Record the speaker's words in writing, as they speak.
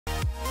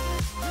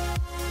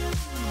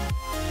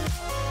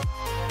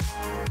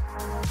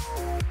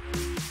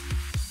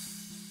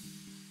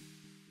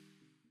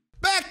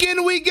Back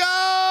in we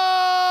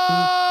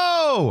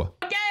go!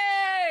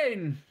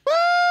 Again!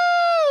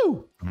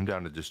 Woo! I'm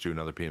down to just do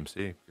another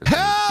PMC.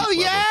 Hell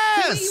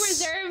yes! Can we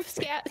reserve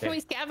Can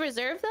we scav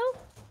reserve though?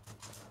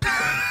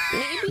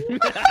 Maybe.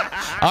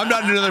 I'm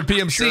not another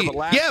PMC. Sure,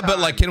 but yeah, but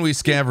like, can we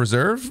scav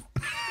reserve?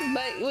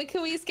 But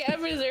can we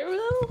scav reserve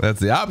though? That's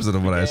the opposite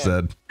of what I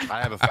said.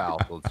 I have a foul.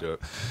 Let's do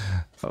it.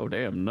 Oh,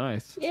 damn.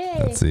 Nice. Yay.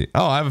 Let's see.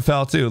 Oh, I have a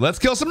foul too. Let's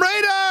kill some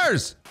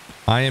raiders.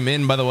 I am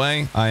in, by the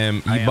way. I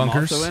am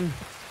bunkers. Also in.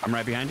 I'm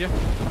right behind you.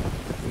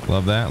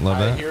 Love that. Love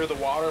I that. hear the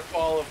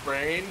waterfall of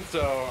rain,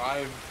 so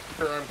I'm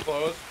sure I'm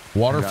close.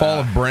 Waterfall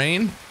of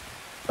brain.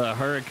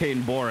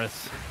 Hurricane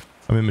Boris.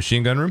 I'm in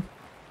machine gun room.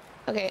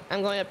 Okay,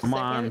 I'm going up to I'm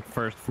second. on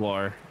first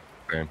floor.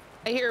 Okay.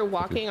 I hear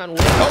walking on wood.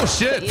 Oh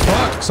shit!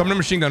 Fuck! Someone in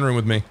machine gun room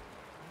with me.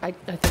 I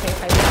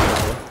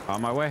think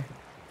On my way.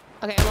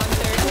 okay, I'm on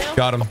third now.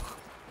 Got him.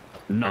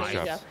 Nice.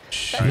 There you go.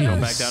 Jeez. Go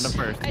back down to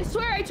first. I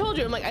swear I told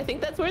you. I'm like, I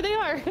think that's where they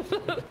are.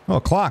 Oh,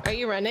 clock. Are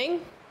you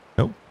running?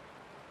 Nope.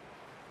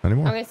 Not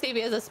anymore. I'm gonna see if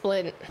he has a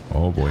splint.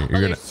 Oh boy, you're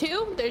gonna. There's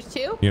two. There's two.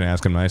 You're gonna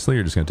ask him nicely. Or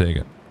you're just gonna take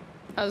it.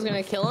 I was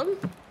gonna kill him.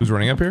 Who's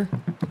running up here?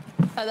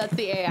 That's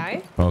the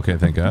AI. Okay,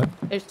 thank God.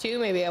 There's two.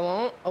 Maybe I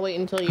won't. I'll wait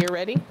until you're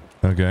ready.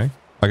 Okay.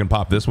 I can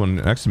pop this one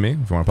next to me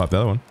if you want to pop the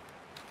other one.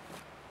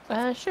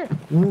 Sure.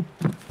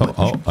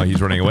 Oh,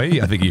 he's running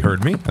away. I think he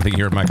heard me. I think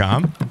he heard my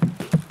comm.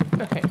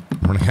 Okay.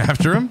 I'm running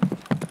after him.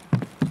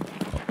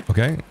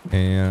 Okay,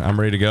 and I'm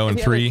ready to go in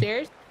Is he on the 3.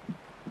 stairs?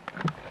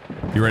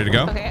 You ready to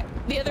go? Okay.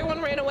 The other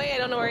one ran away. I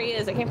don't know where he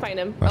is. I can't find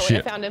him. Oh, Oh, wait,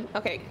 shit. I found him.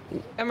 Okay.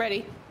 I'm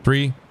ready.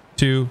 3,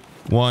 2,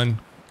 1,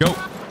 go.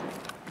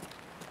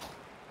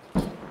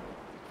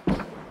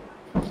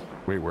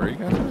 Wait, where are you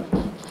guys?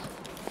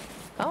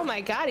 Oh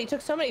my God, he took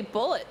so many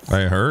bullets.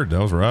 I heard that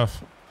was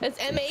rough. It's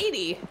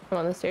M80. I'm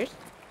on the stairs.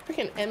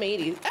 Freaking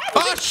M80. Ah,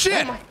 Oh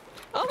shit!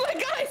 oh my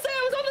God, I said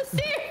I was on the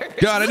stairs.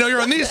 God, I know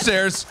you're on these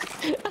stairs.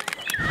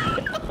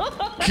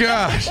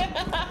 Gosh.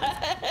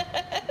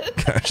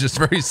 Gosh, just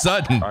very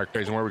sudden. All right,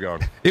 Craysin, where are we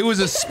going? It was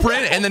a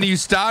sprint, and then you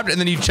stopped, and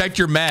then you checked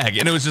your mag,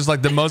 and it was just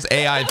like the most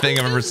AI thing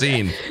I've ever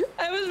seen.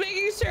 I was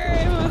making sure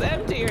it was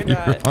empty or You're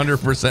not.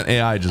 100%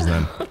 AI just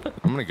then.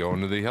 I'm gonna go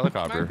into the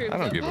helicopter. I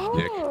don't give a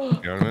dick. You know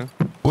what I mean?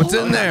 What's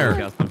in there?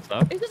 Got some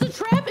stuff. Is this a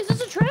trap? Is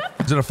this a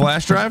trap? Is it a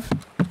flash drive?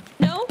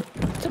 No.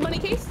 It's a money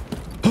case.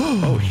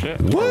 Oh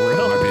shit.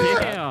 Whoa.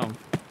 Damn.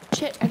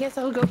 Shit, I guess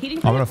I'll go heating.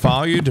 I'm gonna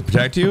follow you to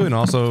protect you and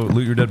also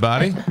loot your dead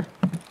body.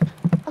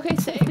 Okay,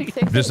 safe.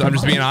 I'm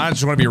just being honest.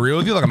 Just want to be real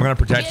with you. Like I'm gonna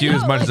protect you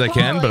as much as I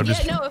can, but I'm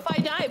just no, if I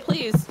die,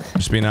 please.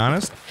 just being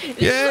honest.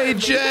 Yay,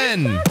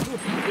 Jen!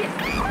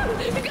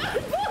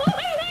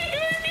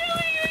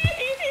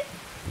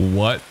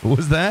 What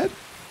was that?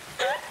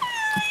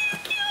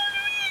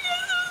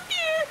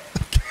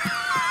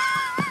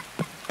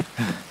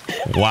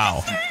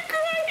 Wow.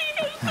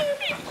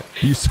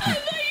 You.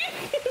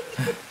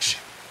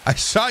 I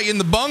shot you in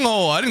the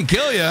bunghole. I didn't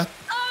kill you. Oh God,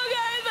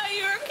 I thought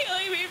you were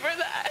killing me for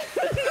that.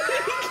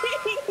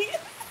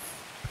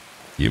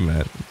 You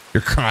met. You're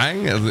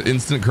crying? As an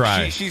instant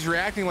cry. She's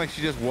reacting like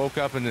she just woke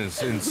up in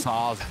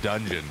Saw's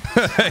dungeon.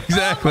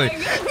 Exactly.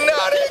 Oh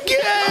Not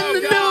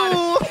again.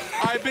 No.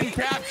 I've been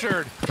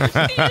captured. You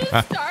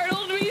just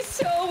startled me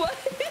so much.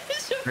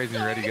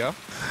 Craysin, ready to go?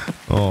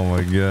 Oh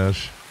my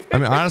gosh. I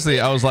mean, honestly,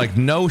 I was like,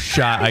 no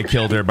shot I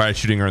killed her by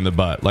shooting her in the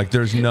butt. Like,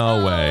 there's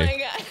no way. Oh my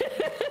God.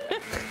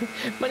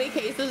 Money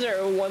cases are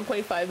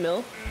 1.5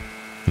 mil.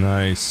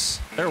 Nice.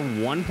 They're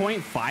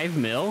 1.5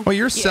 mil. Oh,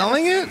 you're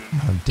selling it?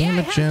 Oh, damn I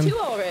it, have Jen. 2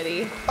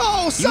 already.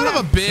 Oh, son of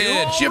a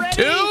bitch. You have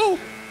 2? No one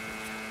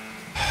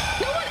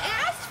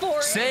asked for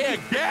it. Say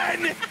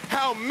again.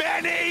 How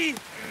many?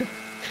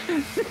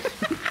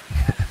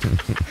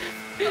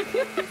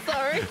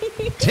 Sorry.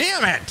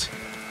 Damn it.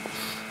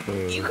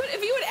 You could,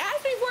 if you had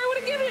asked me for it, I would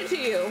have given it to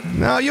you.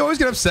 No, you always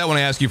get upset when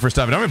I ask you for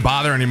stuff. It don't even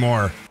bother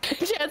anymore.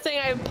 Chad's saying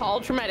I have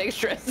post-traumatic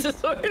stress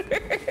disorder.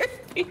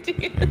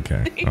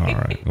 Okay. All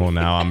right. Well,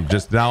 now I'm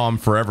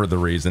forever the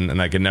reason,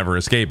 and I can never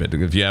escape it.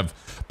 If you have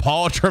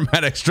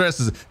traumatic stress,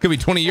 it could be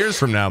 20 years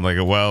from now. I'm like,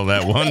 well,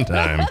 that one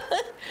time.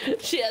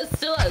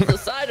 Still has the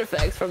side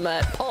effects from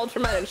that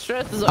post-traumatic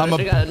stress disorder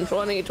she got in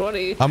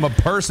 2020. I'm a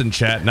person,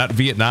 chat, not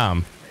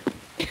Vietnam.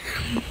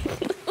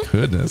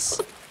 Goodness.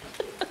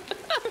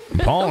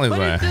 Paul is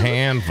a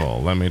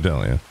handful, let me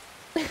tell you.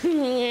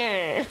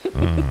 Yeah.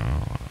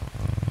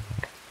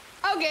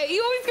 Okay,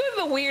 you always go to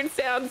the weird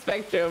sound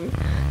spectrum.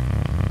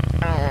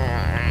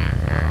 I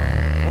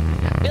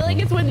feel like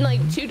it's when like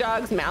 2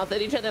 dogs mouth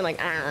at each other and like.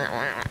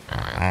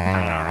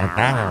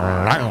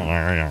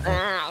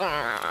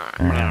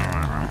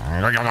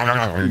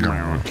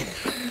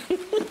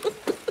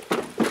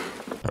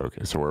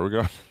 Okay, so where are we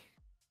going?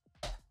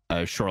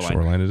 Shoreline.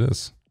 Shoreline it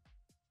is.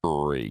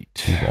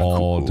 Great. We've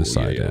all Cool,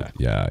 decided.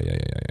 Yeah.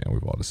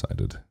 We've all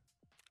decided.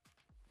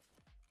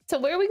 So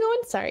where are we going?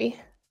 Sorry.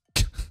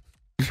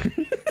 I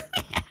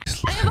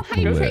have a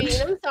hype train.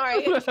 I'm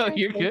sorry. No,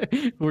 you're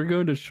good. We're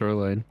going to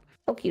Shoreline.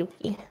 Okie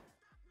dokie.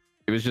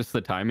 It was just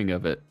the timing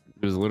of it.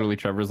 It was literally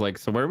Trevor's like,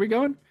 so where are we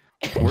going?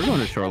 We're going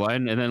to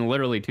Shoreline. And then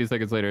literally 2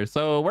 seconds later,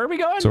 so where are we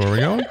going? So where are we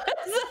going? Sorry.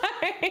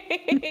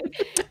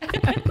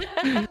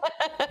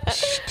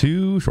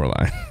 To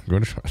Shoreline.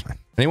 Going to Shoreline.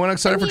 Anyone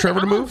excited for Trevor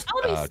to move?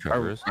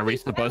 Are we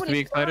supposed to be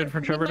excited for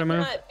Trevor to move?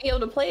 Not be able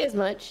to play as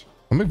much.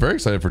 I'm very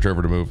excited for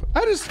Trevor to move.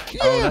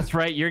 Oh, that's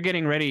right. You're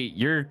getting ready.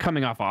 You're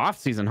coming off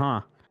season,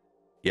 huh?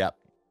 Yep.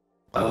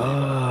 Oh.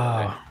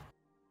 Are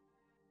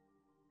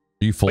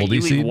you full Wait,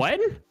 you DC? leave when?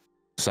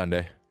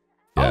 Sunday.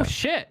 Yeah. Oh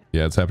shit.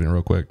 Yeah, it's happening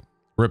real quick.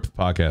 Rip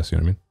podcast, you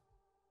know what I mean?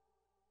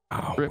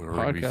 Oh, we're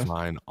gonna be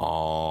flying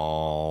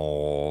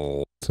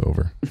all. It's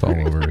over. It's all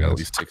over, At guys.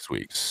 least 6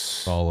 weeks.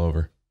 It's all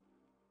over.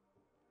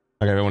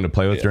 I got everyone to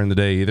play with during the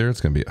day either. It's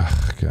gonna be,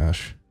 oh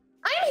gosh.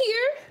 I'm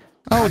here.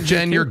 Oh,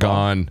 Jen, you're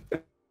gone. I'm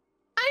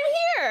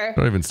here.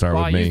 Don't even start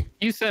with me.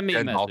 You send me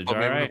a message, all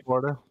right?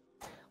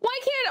 Why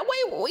can't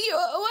wait?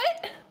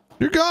 What?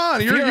 You're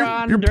gone.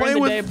 You're playing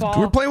with.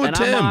 We're playing with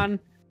Tim.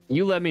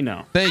 You let me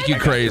know. Thank you,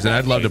 Craysin.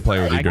 I'd love to play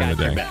with you during the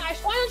day.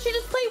 Gosh, why don't you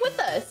just play with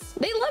us?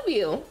 They love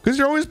you. Because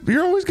you're always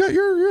got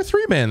your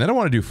 3-man. They don't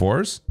want to do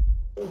 4s.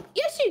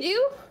 Yes, you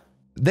do.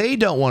 They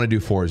don't want to do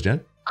 4s,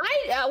 Jen.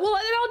 Well,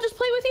 then I'll just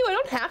play with you. I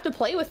don't have to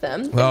play with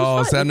them.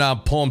 Oh, so I'm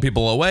not pulling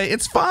people away.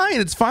 It's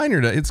fine. It's fine.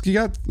 You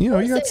got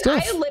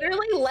stuff. I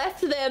literally left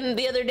them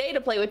the other day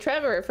to play with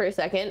Trevor for a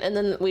second, and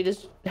then we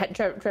just had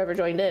Trevor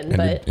joined in.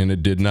 And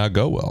it did not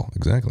go well.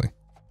 Exactly.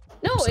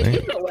 No, it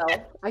did go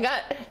well.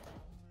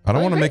 I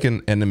don't want to make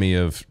an enemy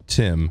of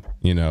Tim,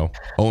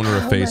 owner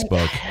of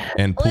Facebook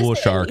and Pool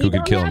Shark who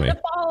could kill me.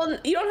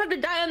 You don't have to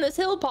die on this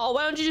hill, Paul.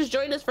 Why don't you just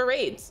join us for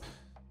raids?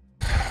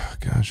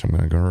 Gosh, I'm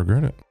gonna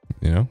regret it.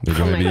 They're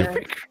gonna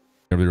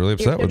be really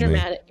upset with me.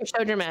 You're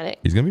so dramatic.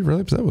 He's gonna be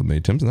really upset with me.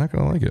 Tim's not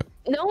gonna like it.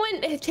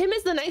 Tim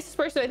is the nicest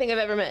person I think I've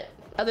ever met,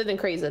 other than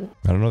Craysin.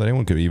 I don't know that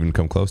anyone could even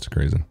come close to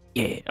Craysin.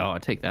 Yeah. Oh, I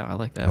take that. I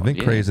like that. I think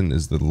Craysin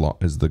is the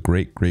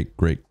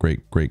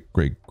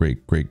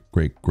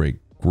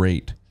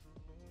great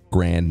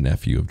grand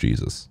nephew of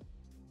Jesus.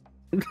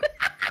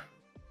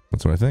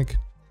 That's what I think.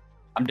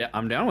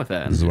 I'm down with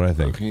that. This is what I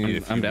think.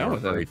 I'm down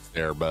with that.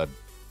 There, bud.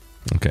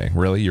 Okay,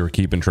 really? You were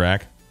keeping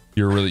track?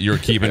 You were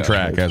keeping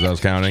track as I was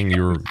counting.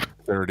 You were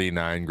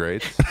 39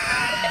 grades.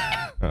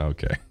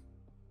 Okay,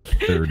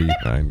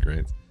 39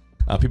 grades.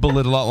 People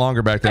lived a lot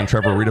longer back then.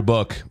 Trevor, read a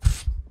book.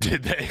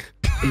 Did they?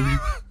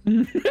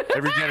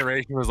 Every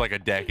generation was like a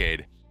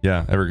decade.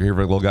 Yeah, every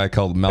little guy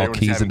called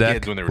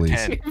Melchizedek. When they were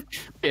 10.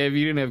 Yeah, if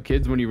you didn't have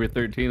kids when you were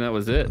 13, that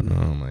was it.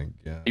 Oh my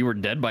god. You were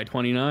dead by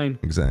 29.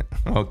 Exactly.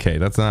 Okay,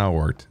 that's not how it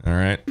worked. All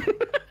right.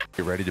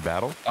 You ready to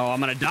battle? Oh, I'm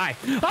gonna die.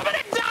 I'm gonna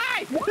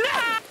die.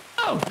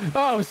 No!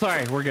 Oh,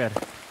 sorry. We're good.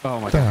 Oh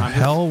my What the god.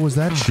 hell was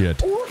that shit?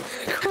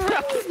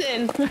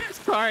 Craysin.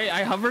 Sorry,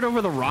 I hovered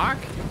over the rock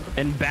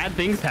and bad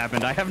things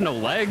happened. I have no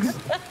legs.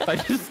 I'm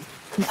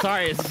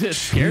sorry, it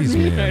just scares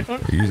me. Man.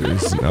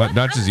 It's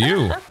not just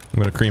you. I'm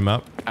gonna cream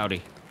up.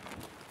 Howdy.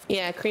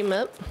 Yeah, cream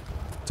up.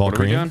 It's all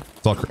cream.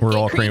 We're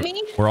all cream.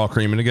 creamy? We're all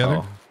creaming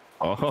together.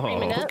 Oh,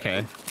 Creaming up.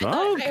 okay.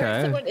 I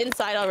heard someone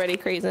inside already,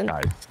 Craysin.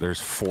 Guys, there's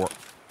 4.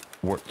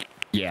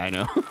 Yeah, I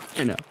know.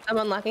 I know. I'm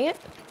unlocking it.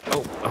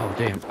 Oh,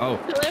 damn. Oh.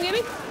 Let him get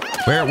me.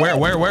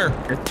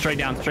 Where? Straight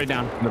down.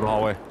 In the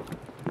hallway.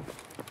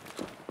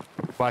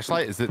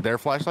 Flashlight? Is it their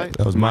flashlight?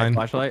 That was mine.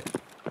 Flashlight.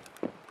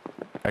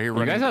 I hear You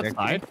running. guys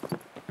outside?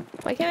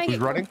 Why can't I Who's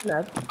get running? close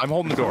enough? I'm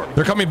holding the door.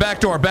 They're coming back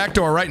door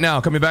right now.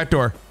 Coming back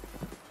door.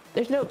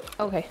 There's no.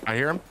 Okay. I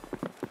hear him.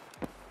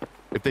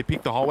 If they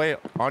peek the hallway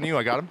on you,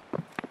 I got him.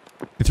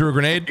 You threw a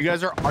grenade? You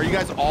guys are you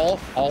guys all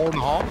in the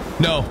hall?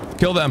 No,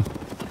 kill them.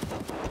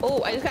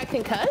 Oh, I just got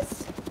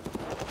concussed.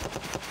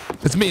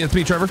 It's me,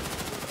 Trevor.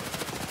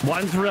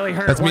 One's really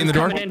hurt. That's me in the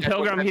door? Coming in,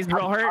 Pilgrim. He's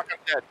real hurt.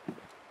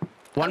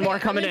 One more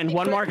coming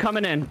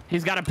in.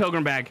 He's got a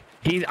Pilgrim bag.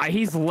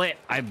 He's lit.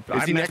 I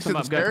Is he next messed to him the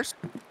up good. stairs?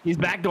 He's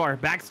back door.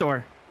 All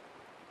right,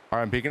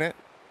 I'm peeking it.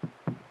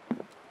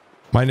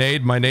 My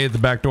nade at the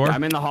back door.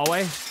 I'm in the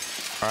hallway.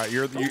 All right,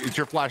 it's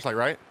your flashlight,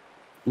 right?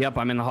 Yep,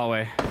 I'm in the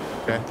hallway.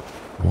 Okay.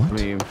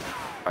 What?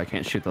 I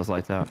can't shoot those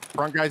lights out.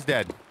 Front guy's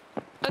dead.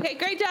 Okay,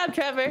 great job,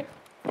 Trevor.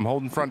 I'm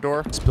holding front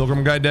door. Is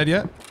Pilgrim guy dead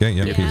yet? Yeah,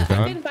 Yeah, he's I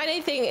gone. didn't find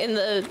anything in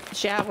the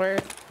shower.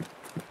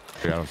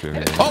 Yeah, I don't see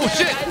anything. Oh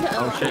shit!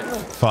 Oh shit!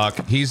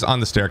 Fuck, he's on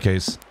the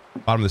staircase.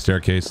 Bottom of the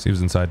staircase. He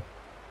was inside.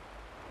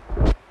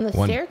 On the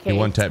staircase. He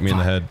one tapped me in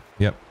the head.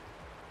 Yep.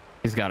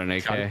 He's got an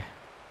AK.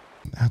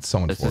 That's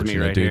so This is me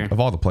unfortunate, right dude. here. Of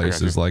all the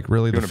places, like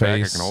really You the want a bag?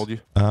 I face. can hold you.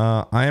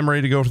 I am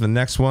ready to go for the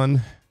next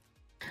one.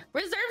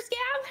 Reserve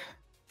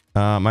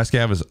scav? My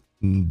scav is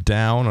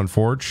down on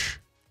Forge.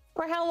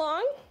 For how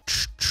long?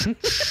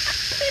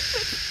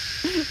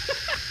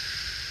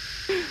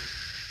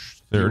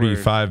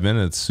 35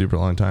 minutes, super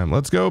long time.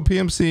 Let's go,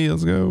 PMC.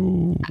 Let's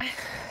go.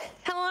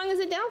 How long is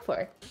it down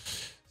for?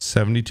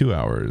 72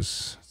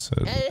 hours.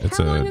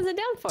 How long is it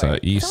down for?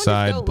 It's a east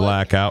side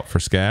blackout for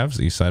scavs.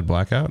 East side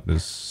blackout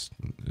is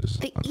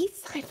The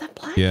east side's a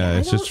blackout. yeah.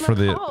 It's I just don't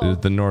for recall.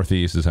 the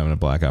northeast is having a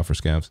blackout for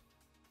scavs.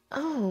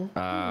 Oh.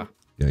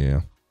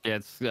 Yeah. Yeah,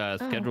 it's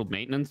scheduled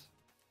maintenance.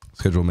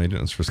 Schedule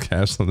maintenance for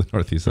cash on the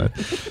northeast side.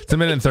 It's a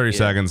minute and 30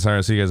 seconds. All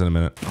right, see you guys in a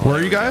minute. Where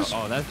are you guys?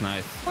 Oh, that's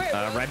nice.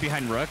 Right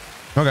behind Rook.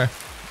 Okay.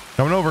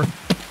 Coming over. I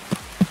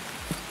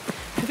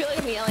feel like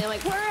I'm yelling. I'm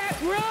like, we're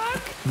at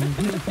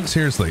Rook.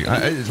 Seriously.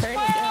 Turn it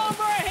down.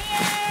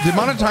 The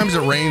amount of times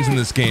it rains in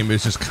this game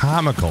is just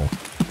comical.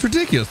 It's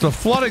ridiculous. The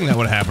flooding that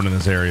would happen in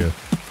this area.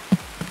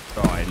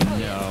 Oh, I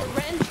know.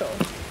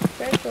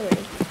 Torrential rain.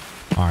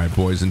 All right,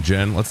 boys and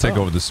Jen, let's take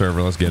over the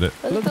server. Let's get it.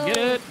 Let's get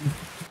it.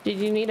 Did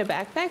you need a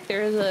backpack?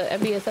 There is a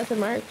MBSS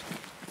marked.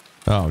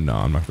 Oh, no,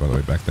 I'm not going all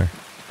the way back there.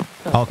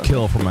 I'll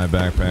kill for my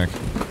backpack.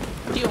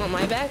 Do you want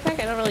my backpack?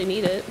 I don't really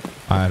need it.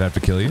 I'd have to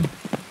kill you.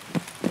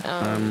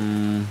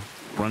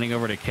 Running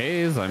over to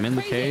caves. I'm in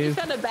the Crazy, cave. you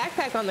found a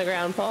backpack on the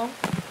ground, Paul.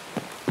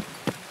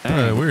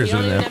 Where You is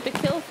don't even it? have to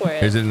kill for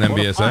it. Is it an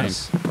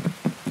MBSS?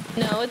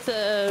 No, it's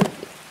a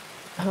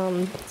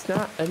it's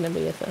not an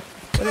MBSS.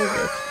 What is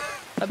this?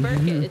 A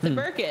Burkett. It's a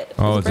Burkett.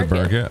 Oh, it's a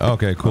Burkett.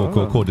 Okay,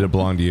 cool. Did it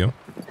belong to you?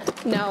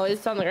 No,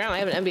 it's on the ground. I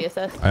have an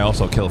MBSS. I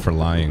also kill for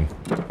lying.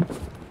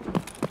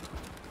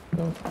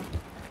 You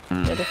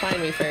have to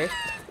find me first.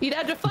 You'd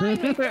have to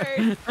find me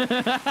first.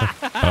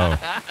 Oh.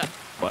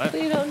 What?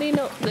 You don't need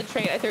the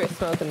train. I threw a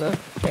smoke in the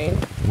train.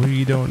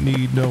 We don't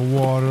need no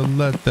water.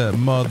 Let that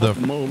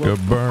motherfucker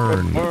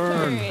burn.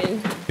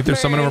 If there's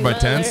someone over by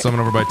tents,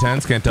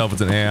 can't tell if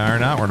it's an AI or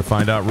not. We're gonna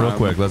find out real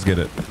quick. Let's get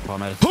it.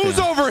 Who's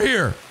over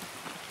here?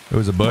 It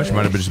was a bush.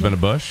 Might have just been a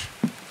bush.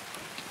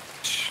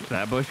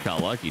 That bush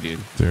got lucky, dude.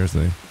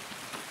 Seriously.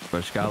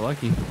 Bush got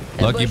lucky.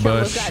 Lucky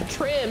bush. Almost got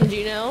trimmed,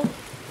 you know.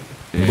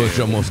 Bush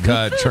almost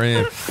got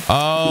trimmed.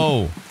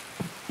 Oh.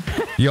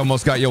 You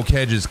almost got your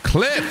kedges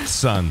clipped,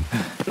 son.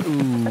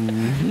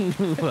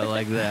 Ooh, I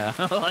like that.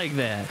 I like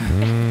that.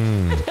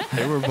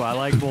 I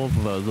like both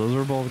of those. Those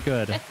were both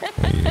good.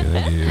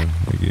 Thank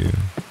you.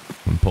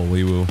 I'm pull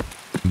wee woo.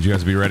 Did you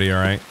guys be ready? All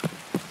right.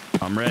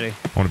 I'm ready.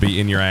 I want to be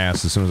in your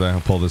ass as soon as I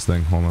pull this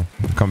thing. Hold on.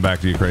 Come back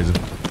to you, Craysin.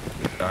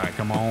 All right,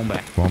 come on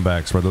back. Come on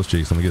back. Spread those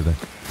cheeks. Let me get it there.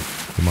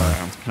 Come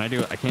on. Can I do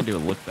it? I can't do a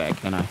look back,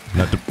 can I?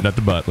 Not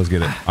the butt. Let's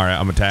get it. All right.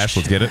 I'm attached.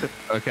 Let's get it.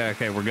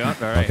 Okay. We're going. All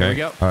right. Okay. Here we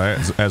go. All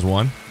right. As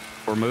one.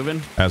 We're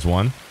moving. As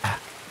one.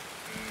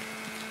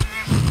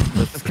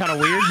 This is kind of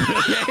weird.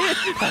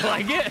 I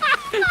like it.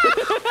 He's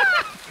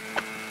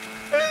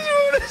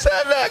moving his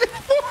head back and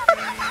forth.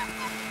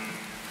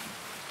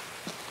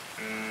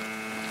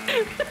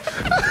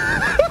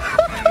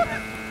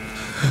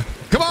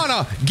 Come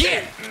on,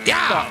 get!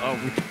 Yeah!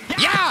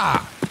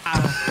 Yeah!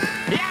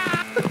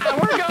 Yeah!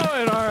 We're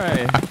going. All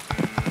right.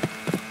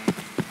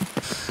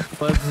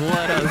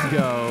 Let us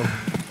go.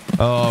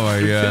 Oh my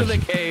To the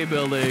gosh. K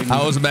building.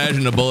 I was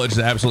imagining a bullet just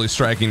absolutely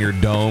striking your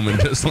dome and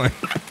just like.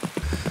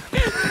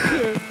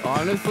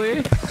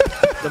 Honestly,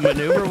 the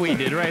maneuver we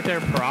did right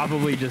there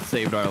probably just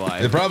saved our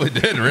lives. It probably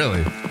did,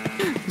 really.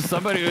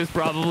 Somebody was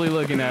probably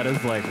looking at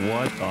us like,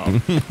 what the?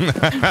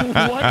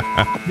 What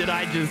did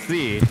I just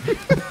see?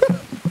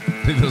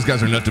 I think those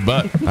guys are nut to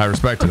butt. I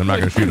respect it. I'm not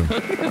going to shoot them.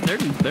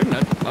 they're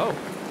nuts.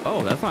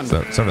 Oh, that's not.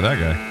 So did that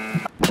guy.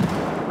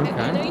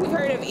 I know you've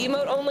heard of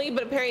emote only,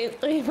 but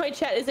apparently my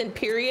chat isn't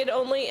period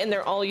only, and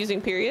they're all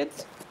using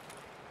periods.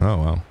 Oh,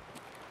 wow.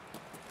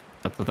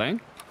 That's the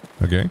thing?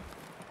 Okay.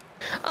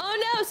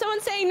 Oh no,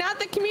 someone's saying not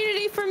the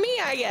community for me,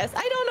 I guess.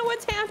 I don't know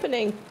what's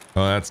happening.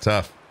 Oh, that's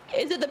tough.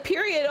 Is it the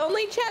period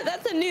only chat?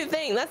 That's a new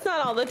thing. That's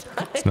not all the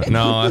time.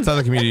 No, that's not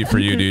the community for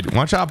you, dude. Why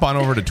don't you hop on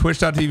over to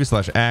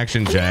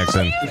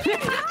twitch.tv/ActionJaxon.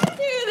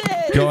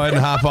 Go ahead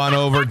and hop on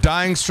over.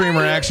 Dying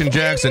streamer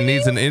ActionJaxon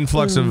needs an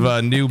influx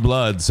of new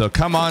blood, so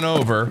come on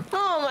over.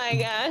 Oh my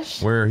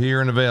gosh. We're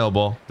here and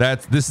available.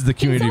 This is the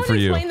community for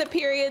you. Explain the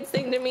periods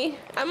thing to me.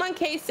 I'm on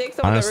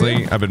K6.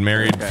 Honestly, I've been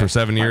married for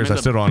 7 years. I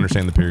still don't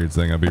understand the periods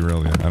thing. I'll be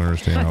real. I don't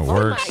understand how it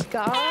works. Oh my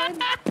god.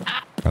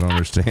 I don't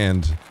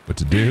understand what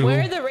to do.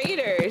 Where are the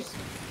raiders?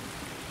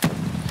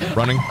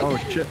 Running. Oh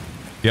shit.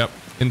 Yep.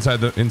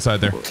 Inside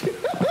there.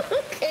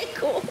 Okay,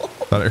 cool.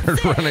 Thought I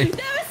heard running.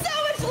 That was so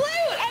much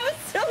loot. I was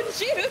so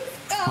juiced.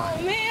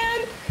 Oh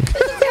man. This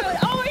is how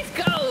it always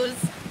goes.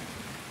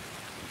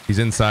 He's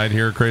inside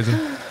here,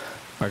 Craysin.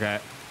 Okay.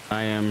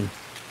 I am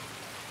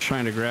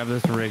trying to grab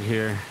this rig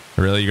here.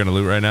 Really? You're gonna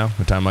loot right now?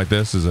 A time like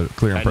this is a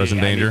clear and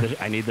present danger.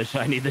 I need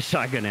the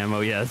shotgun ammo,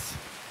 yes.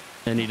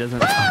 And he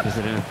doesn't. Is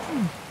it in?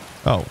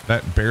 Oh,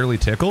 that barely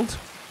tickled?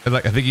 I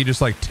think he just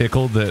like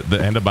tickled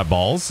the end of my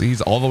balls. He's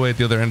all the way at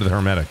the other end of the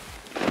hermetic.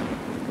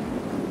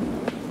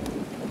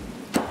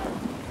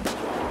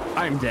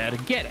 I'm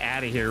dead. Get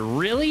out of here.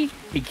 Really?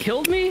 He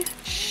killed me?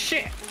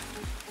 Shit.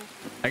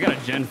 I got a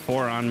Gen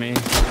 4 on me.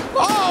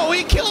 Oh,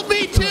 he killed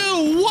me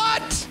too!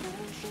 What?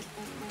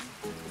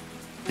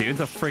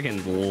 Dude's a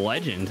freaking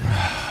legend.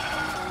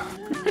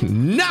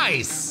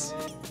 Nice!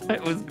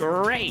 It was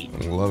great.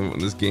 I love it when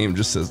this game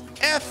just says,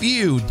 F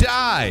you,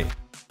 die!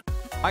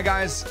 Hi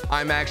guys,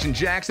 I'm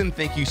ActionJaxon.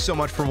 Thank you so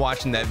much for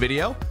watching that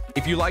video.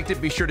 If you liked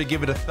it, be sure to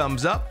give it a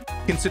thumbs up.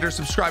 Consider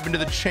subscribing to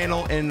the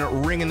channel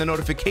and ringing the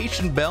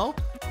notification bell.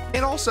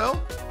 And also,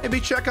 maybe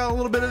check out a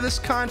little bit of this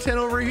content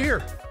over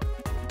here.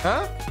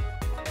 Huh?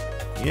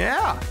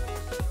 Yeah.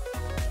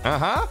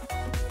 Uh-huh.